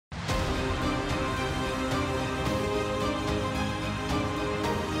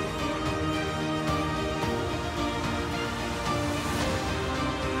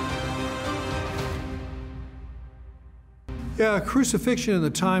Yeah, crucifixion in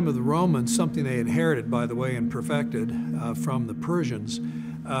the time of the Romans, something they inherited, by the way, and perfected from the Persians.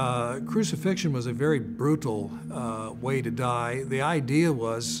 Crucifixion was a very brutal way to die. The idea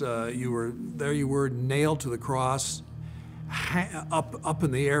was you were nailed to the cross, up in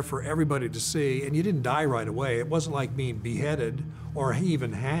the air for everybody to see, and you didn't die right away. It wasn't like being beheaded or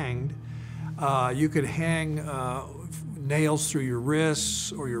even hanged. You could hang nails through your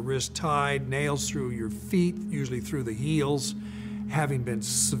wrists or your wrist tied, nails through your feet, usually through the heels, having been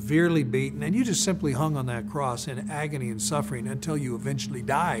severely beaten, and you just simply hung on that cross in agony and suffering until you eventually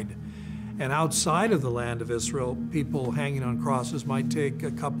died. And outside of the land of Israel, people hanging on crosses might take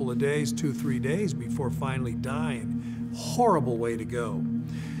a couple of days, 2-3 days before finally dying. Horrible way to go.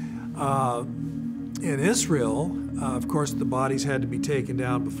 In Israel, of course, the bodies had to be taken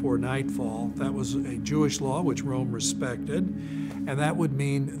down before nightfall. That was a Jewish law, which Rome respected. And that would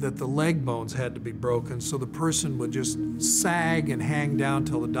mean that the leg bones had to be broken, so the person would just sag and hang down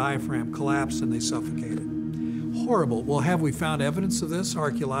till the diaphragm collapsed and they suffocated. Horrible. Well, have we found evidence of this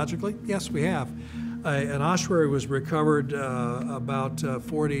archaeologically? Yes, we have. An ossuary was recovered about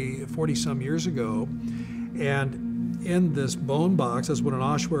 40 some years ago. And in this bone box, that's what an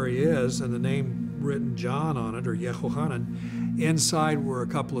ossuary is, and the name written John on it, or Yehohanan. Inside were a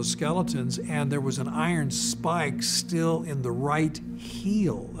couple of skeletons, and there was an iron spike still in the right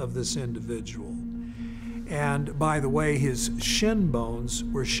heel of this individual. And by the way, his shin bones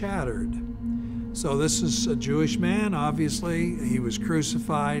were shattered. So this is a Jewish man, obviously. He was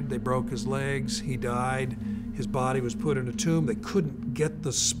crucified, they broke his legs, he died. His body was put in a tomb. They couldn't get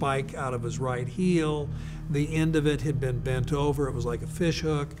the spike out of his right heel. The end of it had been bent over. It was like a fish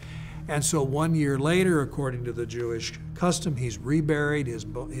hook. And so 1 year later, according to the Jewish custom, he's reburied,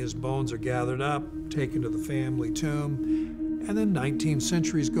 his bones are gathered up, taken to the family tomb, and then 19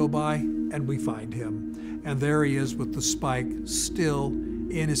 centuries go by, and we find him. And there he is with the spike still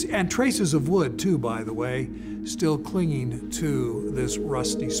in his, and traces of wood too, by the way, still clinging to this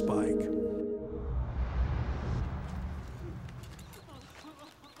rusty spike.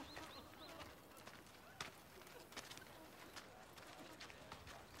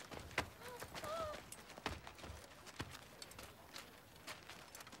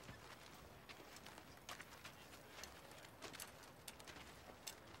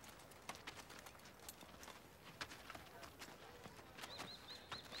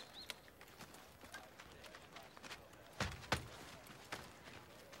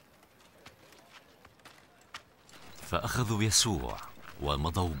 فأخذوا يسوع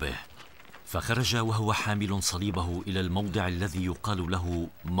ومضوا به، فخرج وهو حامل صليبه إلى الموضع الذي يقال له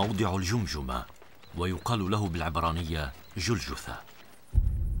موضع الجمجمة، ويقال له بالعبرانية جلجثة.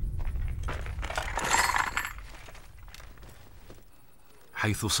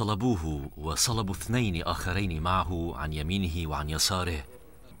 حيث صلبوه وصلبوا 2 آخرين معه عن يمينه وعن يساره،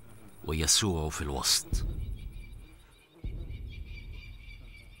 ويسوع في الوسط.